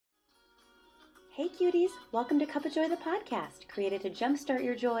Hey cuties, welcome to Cup of Joy the podcast, created to jumpstart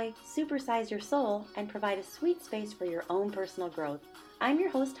your joy, supersize your soul, and provide a sweet space for your own personal growth. I'm your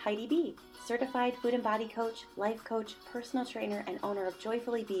host Heidi B, certified food and body coach, life coach, personal trainer, and owner of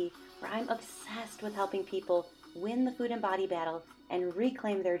Joyfully Be, where I'm obsessed with helping people win the food and body battle and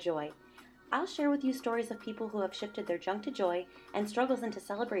reclaim their joy. I'll share with you stories of people who have shifted their junk to joy and struggles into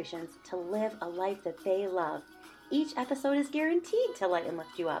celebrations to live a life that they love. Each episode is guaranteed to light and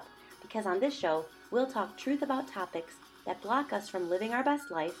lift you up, because on this show, we'll talk truth about topics that block us from living our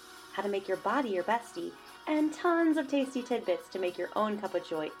best life, how to make your body your bestie, and tons of tasty tidbits to make your own cup of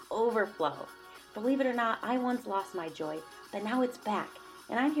joy overflow. Believe it or not, I once lost my joy, but now it's back,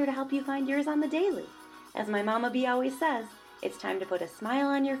 and I'm here to help you find yours on the daily. As my Mama B always says, it's time to put a smile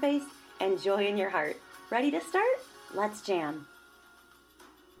on your face and joy in your heart. Ready to start? Let's jam.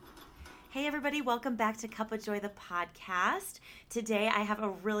 Hey everybody, welcome back to Cup of Joy the podcast. Today I have a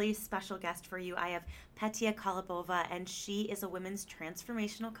really special guest for you. I have Petya Kolobova, and she is a women's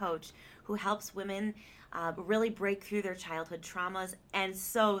transformational coach who helps women really break through their childhood traumas and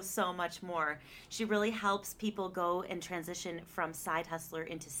so much more. She really helps people go and transition from side hustler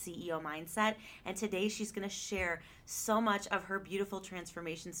into CEO mindset, and today she's going to share so much of her beautiful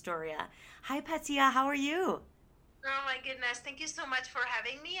transformation story. Hi Petya, how are you? Oh my goodness, thank you so much for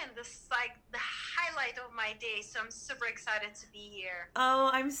having me, and this is like the highlight of my day, so I'm super excited to be here. Oh,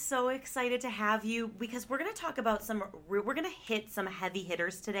 I'm so excited to have you because we're going to talk about we're going to hit some heavy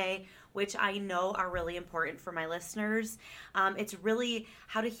hitters today, which I know are really important for my listeners. It's really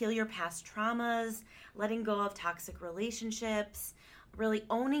how to heal your past traumas, letting go of toxic relationships, really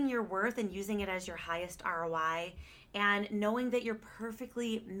owning your worth and using it as your highest ROI, and knowing that you're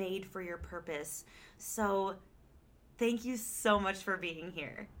perfectly made for your purpose. So thank you so much for being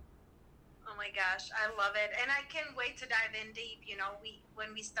here. Oh my gosh, I love it. And I can't wait to dive in deep. You know,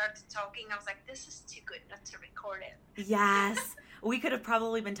 when we started talking, I was like, this is too good not to record it. Yes, we could have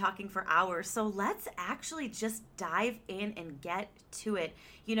probably been talking for hours. So let's actually just dive in and get to it.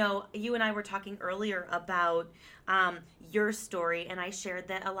 You know, you and I were talking earlier about your story, and I shared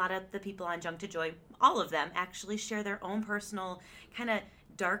that a lot of the people on Junk to Joy, all of them, actually share their own personal kind of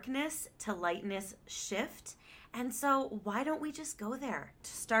darkness to lightness shift. And so why don't we just go there to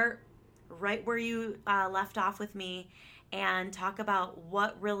start right where you left off with me and talk about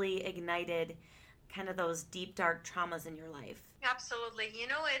what really ignited kind of those deep, dark traumas in your life? Absolutely. You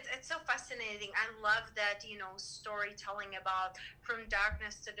know, it's so fascinating. I love that, storytelling about from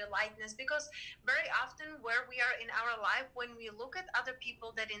darkness to the lightness, because very often where we are in our life, when we look at other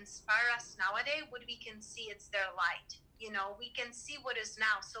people that inspire us nowadays, what we can see, it's their light. You know, we can see what is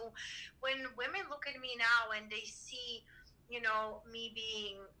now. So when women look at me now and they see, me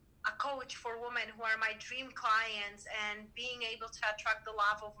being a coach for women who are my dream clients and being able to attract the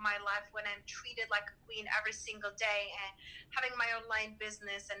love of my life when I'm treated like a queen every single day, and having my online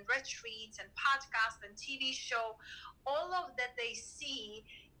business and retreats and podcast and TV show, all of that they see,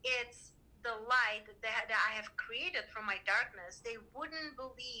 it's the light that I have created from my darkness. They wouldn't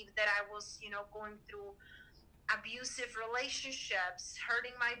believe that I was, going through abusive relationships,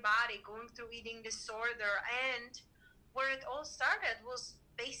 hurting my body, going through eating disorder. And where it all started was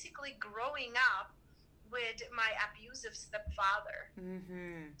basically growing up with my abusive stepfather.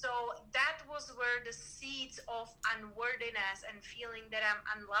 Mm-hmm. So that was where the seeds of unworthiness and feeling that I'm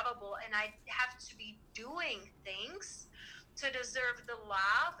unlovable and I have to be doing things to deserve the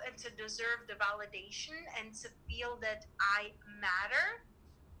love and to deserve the validation and to feel that I matter.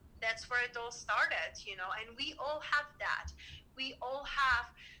 That's where it all started, and we all have that. We all have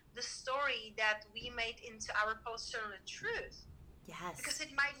the story that we made into our personal truth. Yes. Because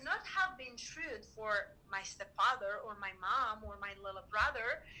it might not have been truth for my stepfather or my mom or my little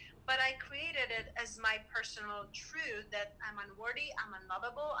brother, but I created it as my personal truth that I'm unworthy, I'm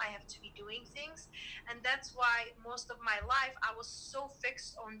unlovable, I have to be doing things. And that's why most of my life I was so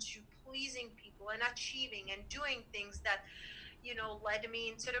fixed on to pleasing people and achieving and doing things that led me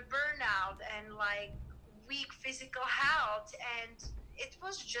into the burnout and like weak physical health. And it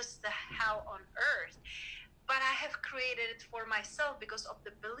was just the hell on earth. But I have created it for myself because of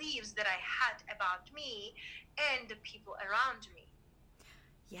the beliefs that I had about me and the people around me.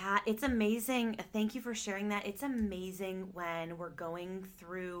 Yeah, it's amazing. Thank you for sharing that. It's amazing when we're going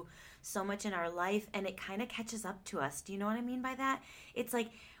through so much in our life and it kind of catches up to us. Do you know what I mean by that? It's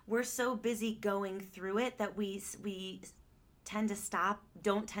like we're so busy going through it that we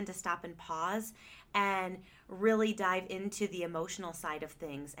don't tend to stop and pause and really dive into the emotional side of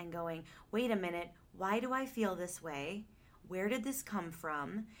things and going, wait a minute, why do I feel this way? Where did this come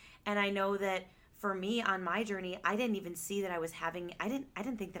from? And I know that for me on my journey, I didn't even see that I was I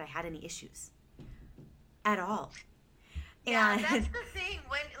didn't think that I had any issues. at all. Yeah, And that's the thing.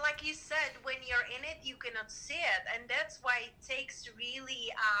 When, like you said, when you're in it, you cannot see it, and that's why it takes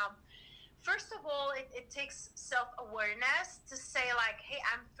really. First of all, it takes self-awareness to say like, "Hey,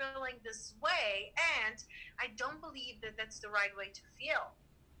 I'm feeling this way," and I don't believe that that's the right way to feel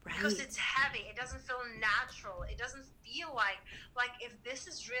because it's right. heavy. It doesn't feel natural. It doesn't feel like if this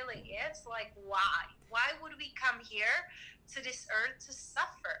is really it, like why? Why would we come here to this earth to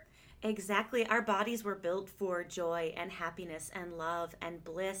suffer? Exactly. Our bodies were built for joy and happiness and love and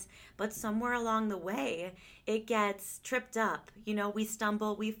bliss, but somewhere along the way, it gets tripped up. You know, we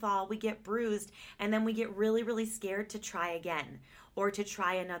stumble, we fall, we get bruised, and then we get really, really scared to try again or to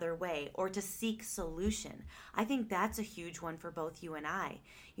try another way or to seek solution. I think that's a huge one for both you and I.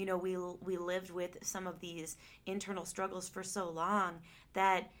 You know, we lived with some of these internal struggles for so long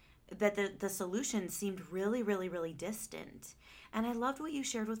that the solution seemed really, really, really distant. And I loved what you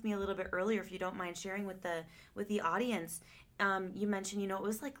shared with me a little bit earlier, if you don't mind sharing with the audience. You mentioned, you know, it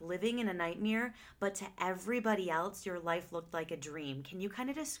was like living in a nightmare, but to everybody else, your life looked like a dream. Can you kind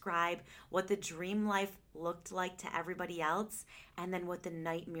of describe what the dream life looked like to everybody else, and then what the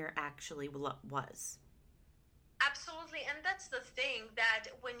nightmare actually was? Absolutely. And that's the thing that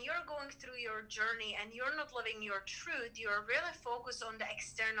when you're going through your journey and you're not living your truth, you're really focused on the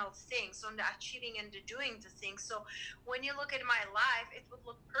external things, on the achieving and the doing the things. So when you look at my life, it would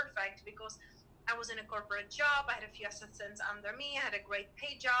look perfect because I was in a corporate job. I had a few assistants under me. I had a great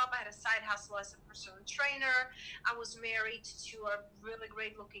paid job. I had a side hustle as a personal trainer. I was married to a really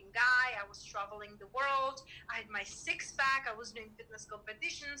great looking guy. I was traveling the world. I had my six pack. I was doing fitness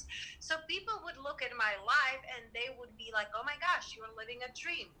competitions. So people would look at my life and they would be like, oh my gosh, you're living a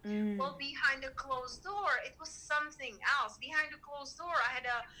dream. Mm, Well, behind a closed door, it was something else. Behind a closed door,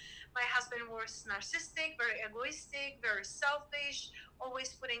 my husband was narcissistic, very egoistic, very selfish,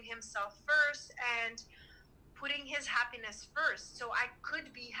 always putting himself first and putting his happiness first. So I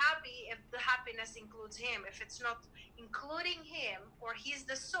could be happy if the happiness includes him. If it's not including him or he's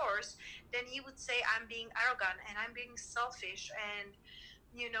the source, then he would say I'm being arrogant and I'm being selfish. And,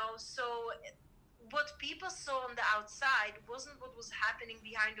 so what people saw on the outside wasn't what was happening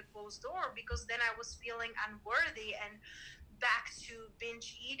behind the closed door, because then I was feeling unworthy and back to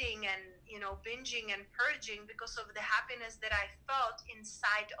binge eating and binging and purging because of the happiness that I felt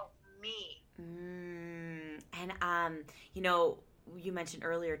inside of me. and you know, you mentioned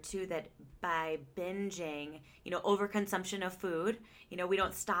earlier too that by binging, you know, overconsumption of food, you know, we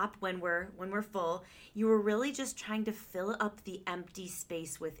don't stop when we're full. You were really just trying to fill up the empty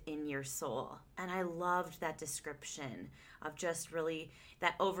space within your soul. And I loved that description of just really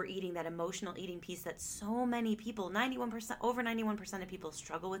that overeating, that emotional eating piece that so many people, 91%, over 91% of people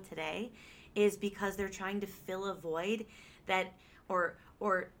struggle with today, is because they're trying to fill a void that or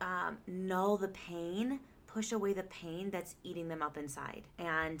null the pain, push away the pain that's eating them up inside.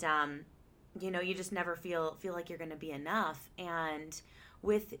 And you know, you just never feel like you're going to be enough. And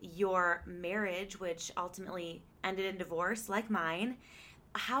with your marriage, which ultimately ended in divorce like mine,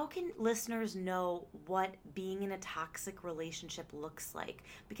 how can listeners know what being in a toxic relationship looks like?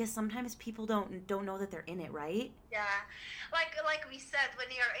 Because sometimes people don't know that they're in it, right? Yeah, like we said, when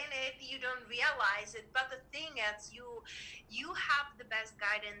you're in it, you don't realize it. But the thing is, you have the best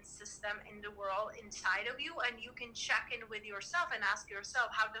guidance system in the world inside of you, and you can check in with yourself and ask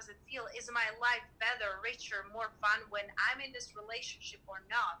yourself, how does it feel? Is my life better, richer, more fun when I'm in this relationship or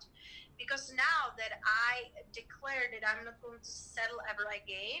not? Because now that I declared that I'm not going to settle ever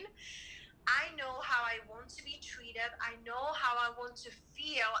again, I know how I want to be treated. I know how I want to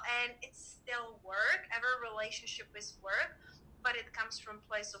feel, and it's still work. Every relationship is work, but it comes from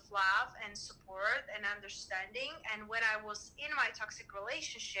place of love and support and understanding. And when I was in my toxic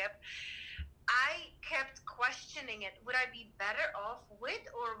relationship, I kept questioning it. Would I be better off with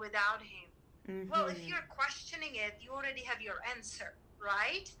or without him? Well, if Mm-hmm. you're questioning it, you already have your answer,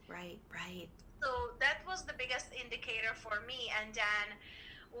 right? Right, right. So that was the biggest indicator for me. And then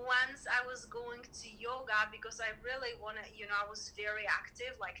once I was going to yoga, because I really wanted, I was very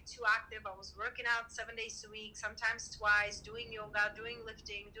active, like too active. I was working out 7 days a week, sometimes twice, doing yoga, doing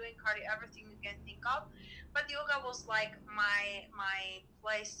lifting, doing cardio, everything you can think of. But yoga was like my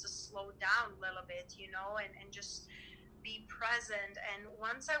place to slow down a little bit, and just be present. And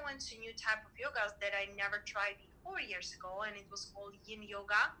once I went to new type of yoga that I never tried before years ago, and it was called Yin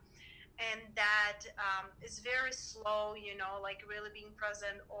Yoga, and that is very slow, like really being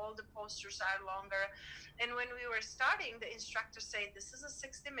present. All the postures are longer. And when we were starting, the instructor said, this is a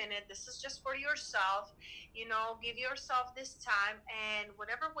 60-minute, this is just for yourself, give yourself this time, and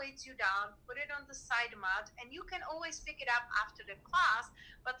whatever weights you down, put it on the side mat, and you can always pick it up after the class,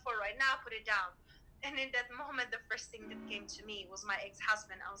 but for right now, put it down. And in that moment, the first thing that came to me was my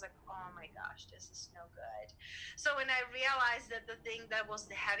ex-husband. I was like, oh my gosh, this is no good. So when I realized that the thing that was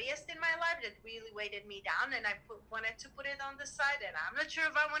the heaviest in my life, that really weighted me down, and I wanted to put it on the side, and I'm not sure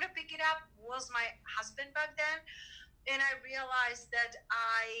if I want to pick it up, was my husband back then. And I realized that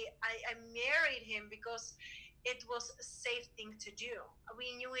I married him because it was a safe thing to do.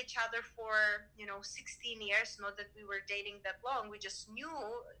 We knew each other for 16 years. Not that we were dating that long. We just knew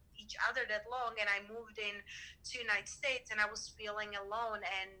each other that long. And I moved in to United States, and I was feeling alone,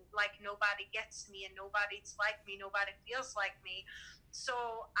 and like nobody gets me, and nobody's like me, nobody feels like me. So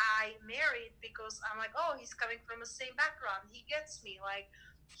I married because I'm like, oh, he's coming from the same background. He gets me. Like,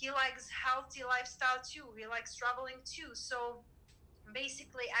 he likes healthy lifestyle too. He likes traveling too. So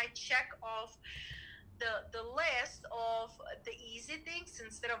basically, I check off the list of the easy things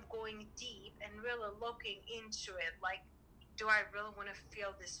instead of going deep and really looking into it. Like, do I really want to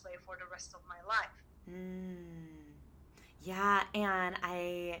feel this way for the rest of my life? Yeah, and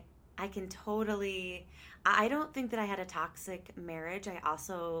I can totally. I don't think that I had a toxic marriage. I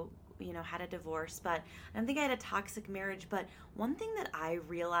also had a divorce, but I don't think I had a toxic marriage. But one thing that I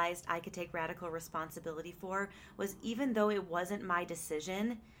realized I could take radical responsibility for was, even though it wasn't my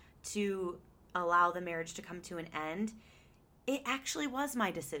decision to allow the marriage to come to an end, it actually was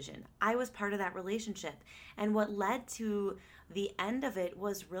my decision. I was part of that relationship. And what led to the end of it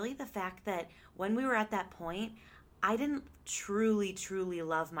was really the fact that when we were at that point, I didn't truly, truly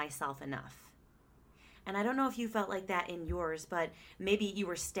love myself enough. And I don't know if you felt like that in yours, but maybe you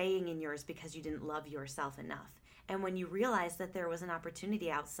were staying in yours because you didn't love yourself enough. And when you realized that there was an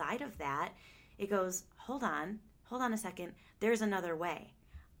opportunity outside of that, it goes, hold on a second, there's another way.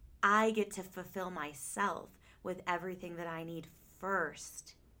 I get to fulfill myself with everything that I need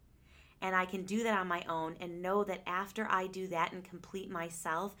first. And I can do that on my own, and know that after I do that and complete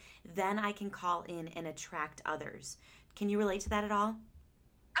myself, then I can call in and attract others. Can you relate to that at all?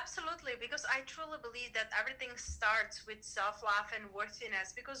 Absolutely, because I truly believe that everything starts with self-love and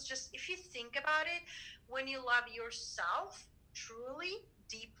worthiness. Because just if you think about it, when you love yourself truly,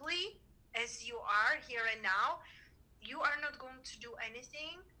 deeply, as you are here and now, you are not going to do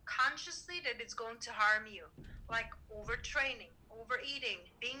anything consciously that it's going to harm you, like overtraining, overeating,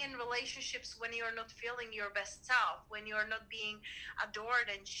 being in relationships when you're not feeling your best self, when you're not being adored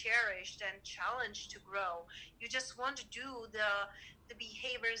and cherished and challenged to grow. You just want to do the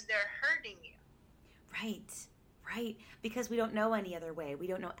behaviors that are hurting you. Right. Because we don't know any other way. We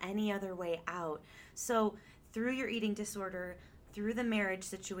don't know any other way out. So through your eating disorder, through the marriage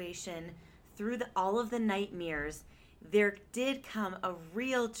situation, through all of the nightmares, there did come a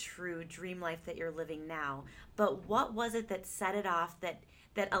real, true dream life that you're living now. But what was it that set it off, that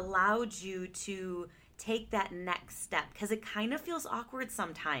allowed you to take that next step? Because it kind of feels awkward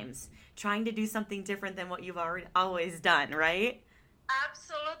sometimes, trying to do something different than what you've always done, right?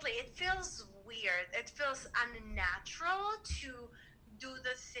 Absolutely. It feels weird. It feels unnatural to do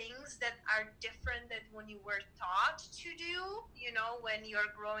the things that are different than when you were taught to do, when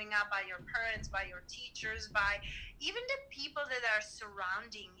you're growing up by your parents, by your teachers, by even the people that are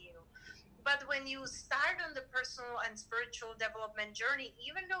surrounding you. But when you start on the personal and spiritual development journey,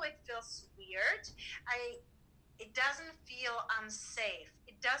 even though it feels weird, it doesn't feel unsafe.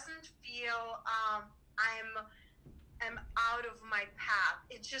 It doesn't feel I'm out of my path.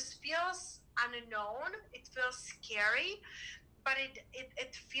 It just feels unknown. It feels scary, but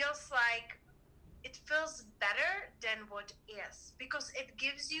it feels like it feels better than what is, because it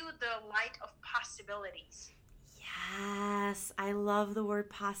gives you the light of possibilities. Yes, I love the word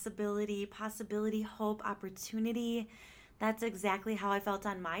possibility, hope, opportunity. That's exactly how I felt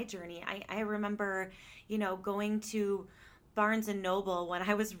on my journey. I remember, going to Barnes and Noble when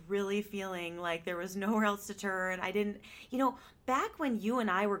I was really feeling like there was nowhere else to turn. I didn't, back when you and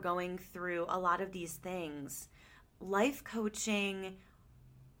I were going through a lot of these things, life coaching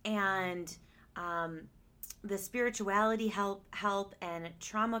and the spirituality help and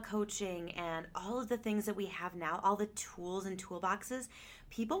trauma coaching and all of the things that we have now, all the tools and toolboxes,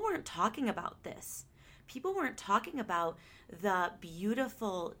 people weren't talking about this. People weren't talking about the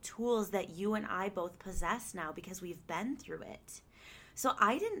beautiful tools that you and I both possess now because we've been through it. So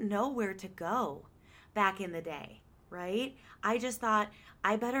I didn't know where to go back in the day, right? I just thought,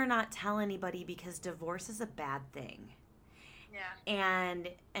 I better not tell anybody because divorce is a bad thing. Yeah.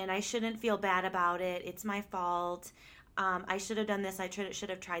 And I shouldn't feel bad about it. It's my fault. I should have done this. I should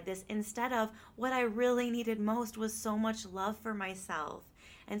have tried this. Instead of, what I really needed most was so much love for myself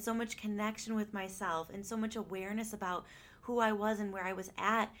and so much connection with myself and so much awareness about who I was and where I was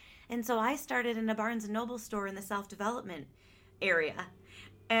at. And so I started in a Barnes & Noble store in the self-development area.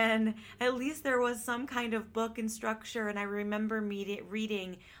 And at least there was some kind of book and structure. And I remember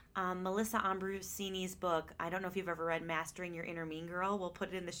reading Melissa Ambrosini's book. I don't know if you've ever read Mastering Your Inner Mean Girl. We'll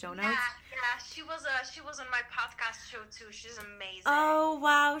put it in the show notes. Yeah, she was on my podcast show too. She's amazing. Oh,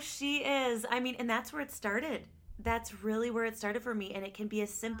 wow, she is. I mean, and that's where it started. That's really where it started for me. And it can be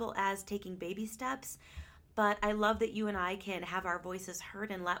as simple as taking baby steps. But I love that you and I can have our voices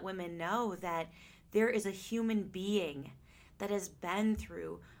heard and let women know that there is a human being that has been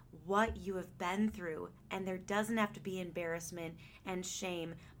through what you have been through, and there doesn't have to be embarrassment and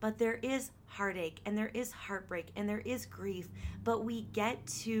shame, but there is heartache and there is heartbreak and there is grief, but we get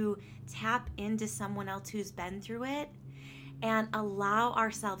to tap into someone else who's been through it and allow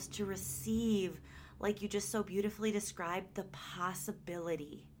ourselves to receive, like you just so beautifully described, the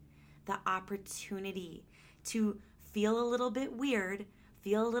possibility, the opportunity to feel a little bit weird,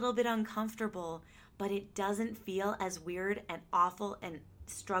 feel a little bit uncomfortable, but it doesn't feel as weird and awful and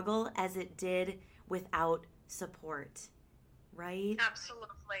struggle as it did without support, right?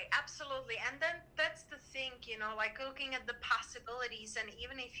 Absolutely. And then that's the thing, like looking at the possibilities, and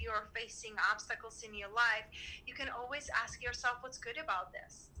even if you're facing obstacles in your life, you can always ask yourself, what's good about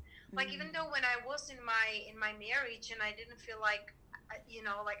this? Like, even though when I was in my marriage and I didn't feel like,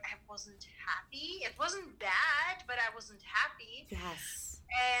 like I wasn't happy. It wasn't bad, but I wasn't happy. Yes.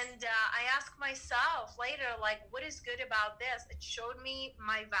 And I asked myself later, like, what is good about this? It showed me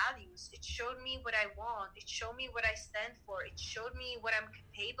my values. It showed me what I want. It showed me what I stand for. It showed me what I'm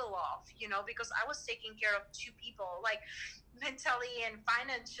capable of, because I was taking care of two people, like mentally and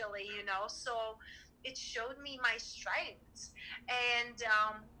financially, so it showed me my strengths. And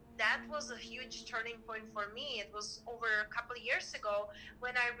that was a huge turning point for me. It was over a couple of years ago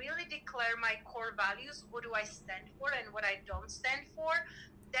when I really declare my core values, what do I stand for and what I don't stand for.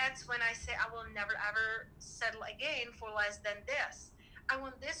 That's when I say I will never ever settle again for less than this. I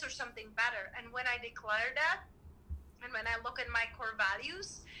want this or something better. And when I declare that, and when I look at my core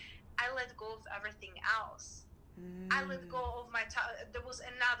values, I let go of everything else. I let go of there was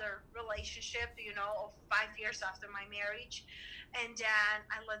another relationship, of 5 years after my marriage. And then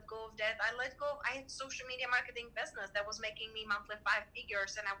I let go of that. I had social media marketing business that was making me monthly 5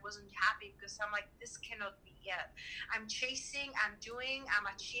 figures, and I wasn't happy because I'm like, this cannot be it. I'm chasing, I'm doing, I'm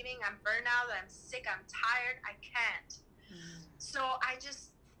achieving, I'm burnout, I'm sick, I'm tired, I can't. So I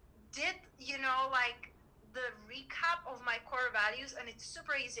just did, like the recap of my core values, and it's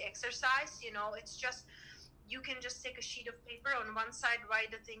super easy exercise, it's just, you can just take a sheet of paper. On one side,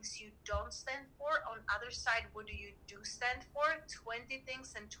 write the things you don't stand for. On other side, what do you do stand for? 20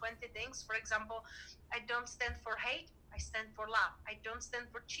 things and 20 things. For example, I don't stand for hate. I stand for love. I don't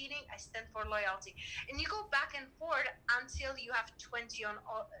stand for cheating. I stand for loyalty. And you go back and forth until you have 20 on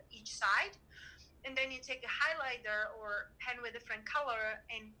each side. And then you take a highlighter or pen with a different color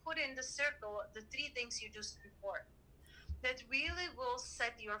and put in the circle the 3 things you do stand for. That really will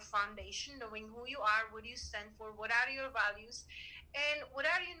set your foundation, knowing who you are, what you stand for, what are your values, and what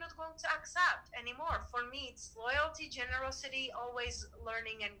are you not going to accept anymore. For me, it's loyalty, generosity, always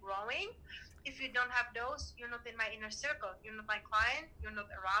learning and growing. If you don't have those, you're not in my inner circle. You're not my client. You're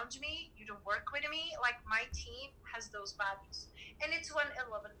not around me. You don't work with me. Like, my team has those values. And it's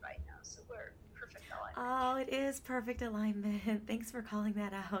 111 right now, so we're perfect alignment. Oh, it is perfect alignment. Thanks for calling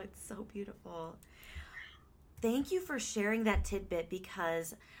that out. It's so beautiful. Thank you for sharing that tidbit,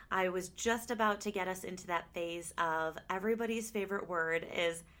 because I was just about to get us into that phase of everybody's favorite word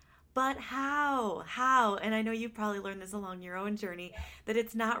is, but how? How? And I know you've probably learned this along your own journey, that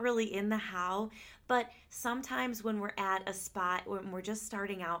it's not really in the how, but sometimes when we're at a spot, when we're just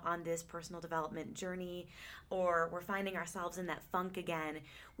starting out on this personal development journey, or we're finding ourselves in that funk again,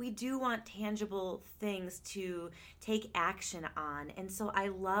 we do want tangible things to take action on. And so I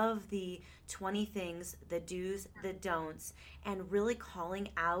love the 20 things, the do's, the don'ts, and really calling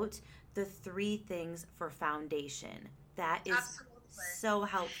out the 3 things for foundation. That is so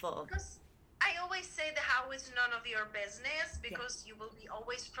helpful. Because I always say the how is none of your business, because you will be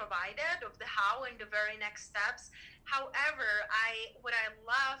always provided of the how and the very next steps. However, what I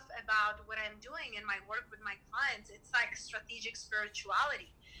love about what I'm doing in my work with my clients, it's like strategic spirituality,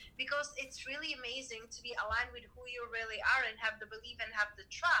 because it's really amazing to be aligned with who you really are and have the belief and have the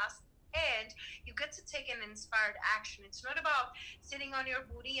trust. And you get to take an inspired action. It's not about sitting on your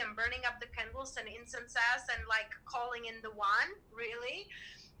booty and burning up the candles and incenses and like calling in the one, really.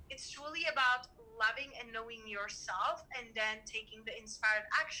 It's truly about loving and knowing yourself, and then taking the inspired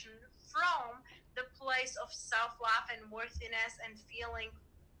action from the place of self-love and worthiness and feeling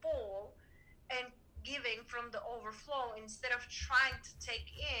full and giving from the overflow, instead of trying to take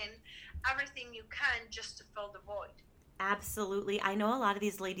in everything you can just to fill the void. Absolutely. I know a lot of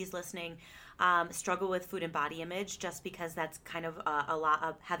these ladies listening struggle with food and body image just because that's kind of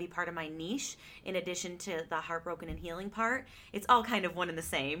a heavy part of my niche. In addition to the heartbroken and healing part, it's all kind of one and the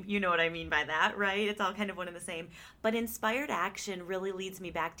same. You know what I mean by that, right? It's all kind of one and the same. But inspired action really leads me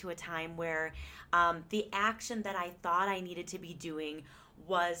back to a time where the action that I thought I needed to be doing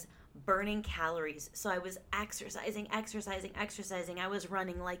was burning calories. So I was exercising. I was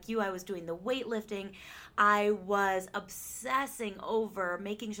running like you. I was doing the weightlifting. I was obsessing over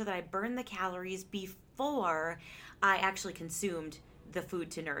making sure that I burned the calories before I actually consumed the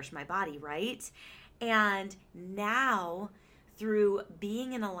food to nourish my body, right? And now, through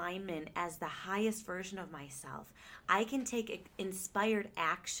being in alignment as the highest version of myself, I can take inspired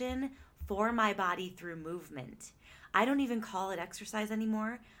action for my body through movement. I don't even call it exercise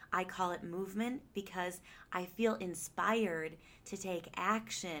anymore. I call it movement because I feel inspired to take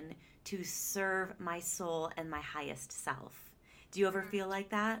action to serve my soul and my highest self. Do you ever feel like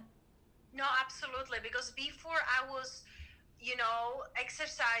that? No, absolutely. Because before I was,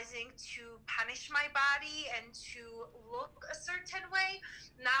 exercising to punish my body and to look a certain way.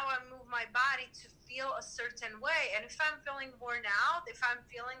 Now I move my body to feel a certain way. And if I'm feeling worn out, if I'm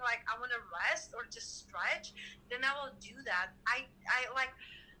feeling like I want to rest or just stretch, then I will do that. I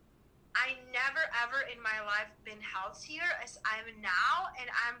never ever in my life been healthier as I'm now, and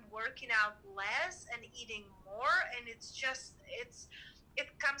I'm working out less and eating more, and it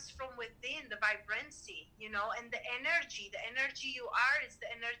comes from within, the vibrancy, and the energy you are is the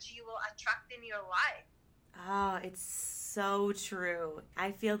energy you will attract in your life. Oh, it's so true.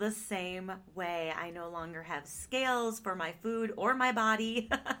 I feel the same way. I no longer have scales for my food or my body.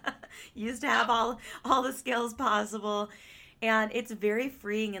 Used to have all the scales possible. And it's very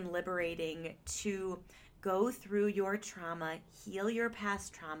freeing and liberating to go through your trauma, heal your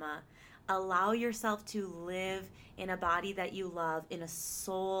past trauma, allow yourself to live in a body that you love, in a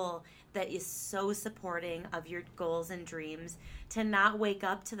soul that is so supporting of your goals and dreams, to not wake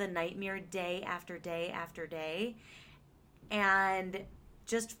up to the nightmare day after day after day, and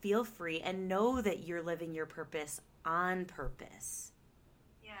just feel free and know that you're living your purpose on purpose.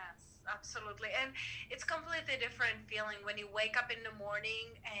 Absolutely. And it's completely different feeling when you wake up in the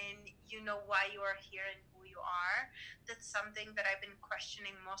morning and you know why you are here and who you are. That's something that I've been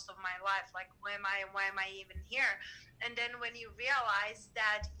questioning most of my life. Like, why am I even here? And then when you realize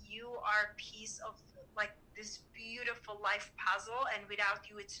that you are a piece of like this beautiful life puzzle, and without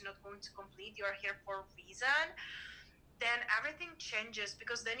you, it's not going to complete. You're here for a reason. Then everything changes,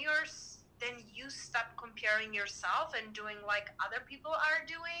 because then you stop comparing yourself and doing like other people are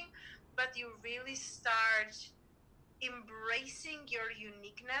doing, but you really start embracing your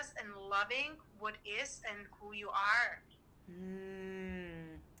uniqueness and loving what is and who you are.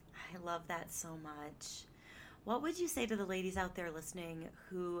 I love that so much. What would you say to the ladies out there listening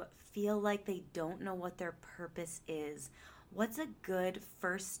who feel like they don't know what their purpose is? What's a good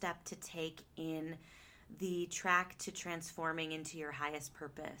first step to take in the track to transforming into your highest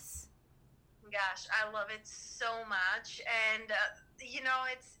purpose? Gosh, I love it so much. And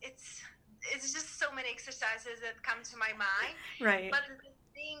it's just so many exercises that come to my mind. Right. But the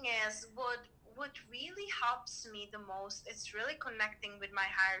thing is, what really helps me the most is really connecting with my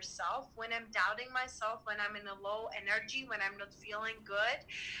higher self. When I'm doubting myself, when I'm in a low energy, when I'm not feeling good,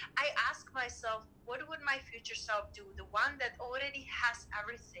 I ask myself, what would my future self do? The one that already has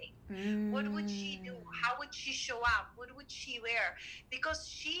everything. What would she do? How would she show up? What would she wear? Because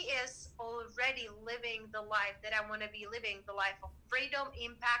she is already living the life that I want to be living, the life of freedom,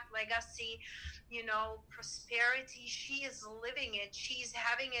 impact, legacy, prosperity. She is living it. She's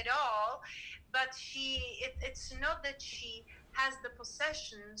having it all. But it's not that she has the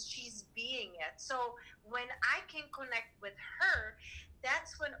possessions, she's being it. So when I can connect with her,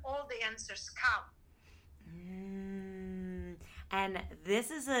 that's when all the answers come. And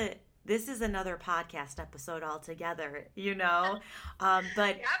this is another podcast episode altogether,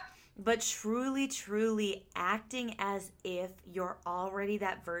 but Yep. But truly acting as if you're already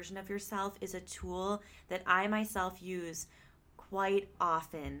that version of yourself is a tool that I myself use quite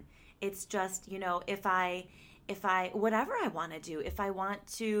often. It's just, if I whatever I want to do, if I want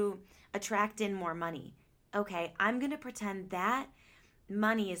to attract in more money, okay, I'm going to pretend that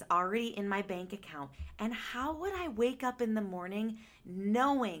money is already in my bank account. And how would I wake up in the morning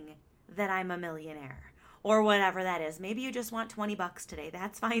knowing that I'm a millionaire or whatever that is? Maybe you just want $20 today.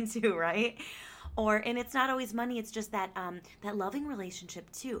 That's fine too, right? And it's not always money. It's just that loving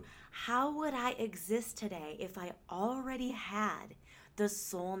relationship too. How would I exist today if I already had the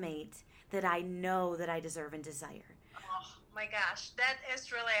soulmate that I know that I deserve and desire? My gosh, that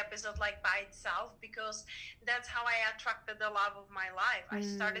is really episode like by itself, because that's how I attracted the love of my life. I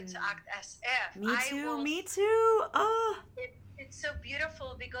started to act as if Me I too. will. Me too. Oh. It's so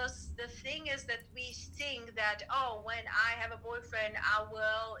beautiful, because the thing is that we think that, oh, when I have a boyfriend, I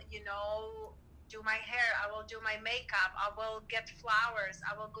will, do my hair, I will do my makeup, I will get flowers,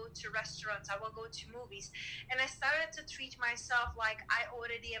 I will go to restaurants, I will go to movies. And I started to treat myself like I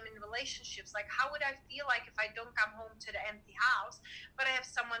already am in relationships. Like, how would I feel like if I don't come home to the empty house, but I have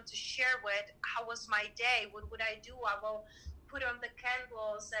someone to share with? How was my day? What would I do? I will put on the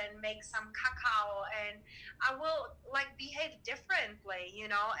candles and make some cacao, and I will like behave differently,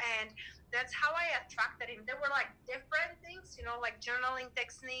 and that's how I attracted him. There were like different things, like journaling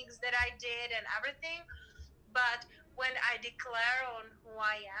techniques that I did and everything. But when I declare on who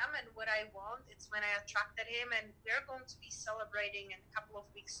I am and what I want, it's when I attracted him. And we're going to be celebrating in a couple of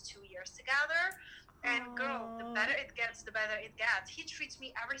weeks 2 years together. And girl, the better it gets, the better it gets. He treats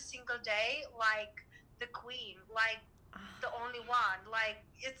me every single day like the queen, like the only one. Like,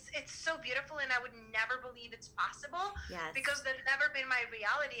 it's so beautiful, and I would never believe it's possible. Yes. Because that's never been my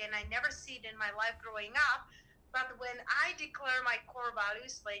reality, and I never see it in my life growing up. But when I declare my core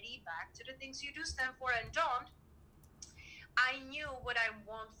values, lady, back to the things you do stand for and don't, I knew what I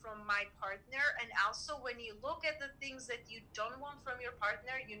want from my partner. And also, when you look at the things that you don't want from your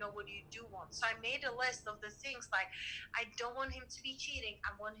partner, you know what you do want. So I made a list of the things, like, I don't want him to be cheating.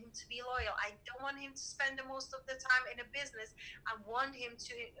 I want him to be loyal. I don't want him to spend the most of the time in a business. I want him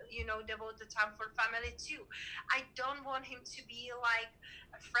to, devote the time for family too. I don't want him to be like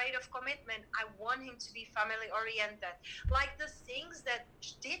afraid of commitment. I want him to be family oriented. Like, the things that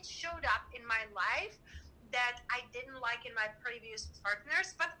did showed up in my life that I didn't like in my previous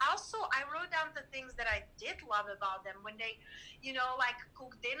partners. But also I wrote down the things that I did love about them, when they, like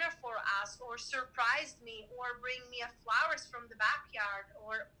cook dinner for us, or surprised me, or bring me flowers from the backyard,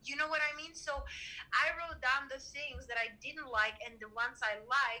 or you know what I mean? So I wrote down the things that I didn't like and the ones I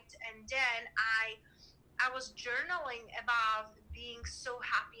liked. And then I was journaling about being so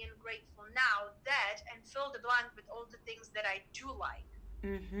happy and grateful now, that, and fill the blank with all the things that I do like.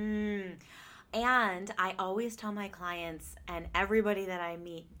 Mm-hmm. And I always tell my clients and everybody that I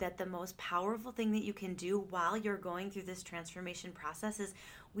meet that the most powerful thing that you can do while you're going through this transformation process is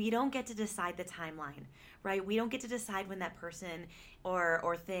we don't get to decide the timeline, right? We don't get to decide when that person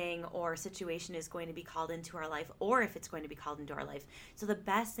or thing or situation is going to be called into our life, or if it's going to be called into our life. So the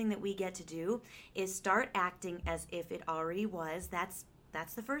best thing that we get to do is start acting as if it already was. That's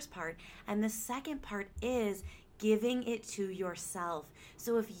the first part. And the second part is giving it to yourself.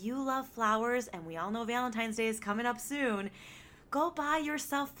 So if you love flowers, and we all know Valentine's Day is coming up soon, go buy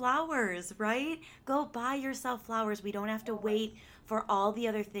yourself flowers, right? Go buy yourself flowers. We don't have to wait for all the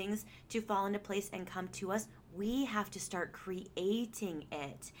other things to fall into place and come to us. We have to start creating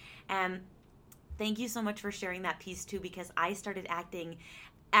it. And thank you so much for sharing that piece too, because I started acting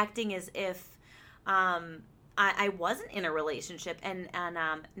as if I wasn't in a relationship, and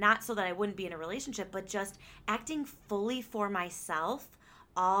not so that I wouldn't be in a relationship, but just acting fully for myself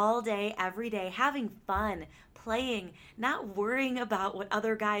all day, every day, having fun, playing, not worrying about what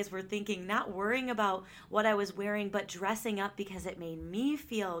other guys were thinking, not worrying about what I was wearing, but dressing up because it made me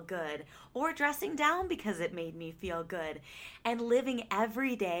feel good, or dressing down because it made me feel good, and living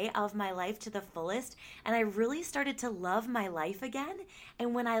every day of my life to the fullest. And I really started to love my life again.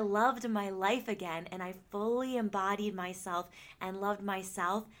 And when I loved my life again and I fully embodied myself and loved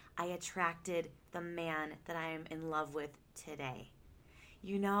myself, I attracted the man that I am in love with today.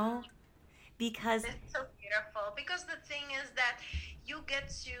 Because it's so beautiful, because the thing is that you get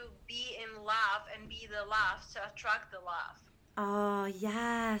to be in love and be the love to attract the love. Oh,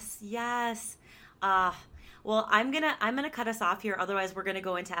 yes. Well, I'm gonna cut us off here. Otherwise, we're gonna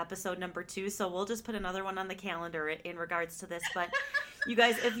go into episode number 2. So we'll just put another one on the calendar in regards to this. But you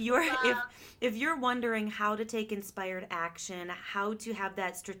guys, if you're wondering how to take inspired action, how to have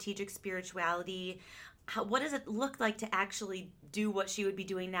that strategic spirituality, what does it look like to actually do what she would be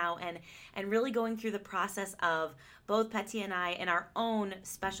doing now, and really going through the process of both Petya and I in our own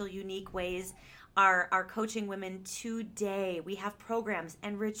special, unique ways, are coaching women today. We have programs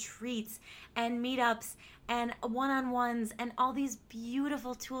and retreats and meetups and one-on-ones and all these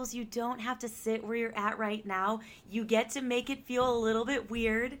beautiful tools. You don't have to sit where you're at right now. You get to make it feel a little bit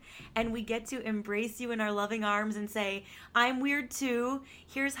weird, and we get to embrace you in our loving arms and say, I'm weird too.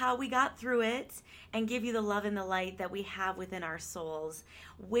 Here's how we got through it, and give you the love and the light that we have within our souls.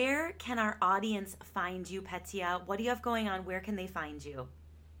 Where can our audience find you, Petya? What do you have going on? Where can they find you?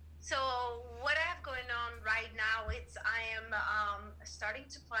 So what I have going on right now, I am starting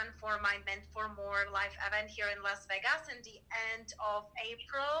to plan for my Meant for More live event here in Las Vegas in the end of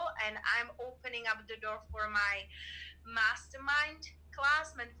April, and I'm opening up the door for my mastermind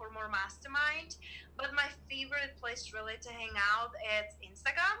class, Meant for More Mastermind. But my favorite place really to hang out is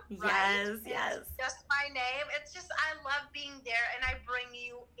Instagram. Yes, right? yes. It's just my name. It's just I love being there, and I bring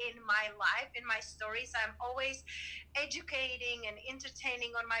you in my life, in my stories. I'm always educating and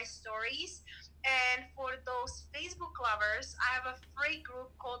entertaining on my stories. And for those Facebook lovers, I have a free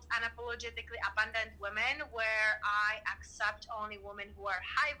group called Unapologetically Abundant Women, where I accept only women who are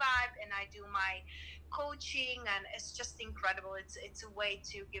high vibe, and I do my coaching, and it's just incredible. It's a way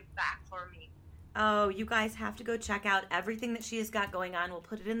to give back for me. Oh, you guys have to go check out everything that she has got going on. We'll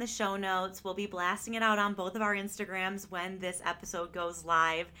put it in the show notes. We'll be blasting it out on both of our Instagrams when this episode goes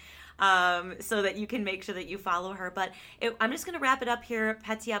live, so that you can make sure that you follow her. But I'm just going to wrap it up here,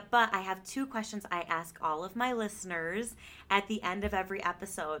 Petya, but I have 2 questions I ask all of my listeners at the end of every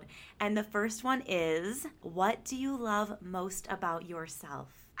episode. And the first one is, what do you love most about yourself?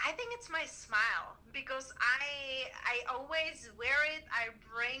 I think it's my smile, because I always wear it. I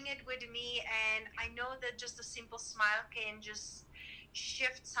bring it with me, and I know that just a simple smile can just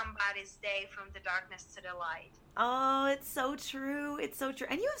shift somebody's day from the darkness to the light. Oh, it's so true. It's so true.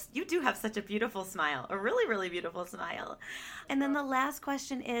 And you do have such a beautiful smile, a really, really beautiful smile. And then the last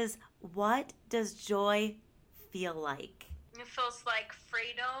question is, what does joy feel like? It feels like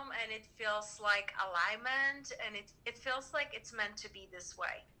freedom, and it feels like alignment, and it feels like it's meant to be this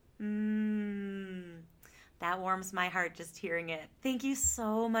way. That warms my heart just hearing it. Thank you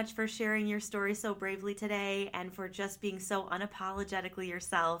so much for sharing your story so bravely today, and for just being so unapologetically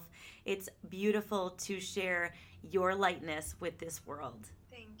yourself. It's beautiful to share your lightness with this world.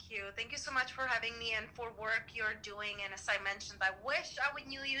 Thank you. Thank you so much for having me and for work you're doing. And as I mentioned, I wish I would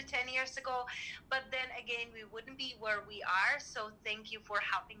knew you 10 years ago, but then again, we wouldn't be where we are. So thank you for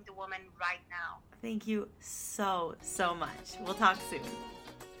helping the woman right now. Thank you so, so much. We'll talk soon.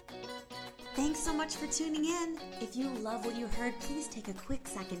 Thanks so much for tuning in. If you love what you heard, please take a quick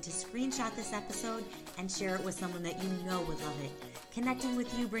second to screenshot this episode and share it with someone that you know would love it. Connecting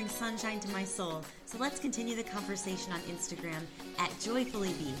with you brings sunshine to my soul, so let's continue the conversation on Instagram at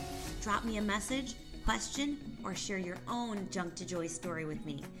JoyfullyBe. Drop me a message, question, or share your own Junk to Joy story with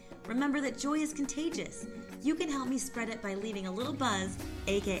me. Remember that joy is contagious. You can help me spread it by leaving a little buzz,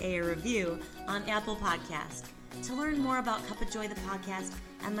 aka a review, on Apple Podcast. To learn more about Cup of Joy the podcast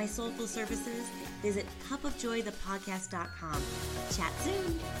and my soulful services, visit cupofjoythepodcast.com. Chat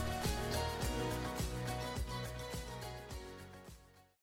soon.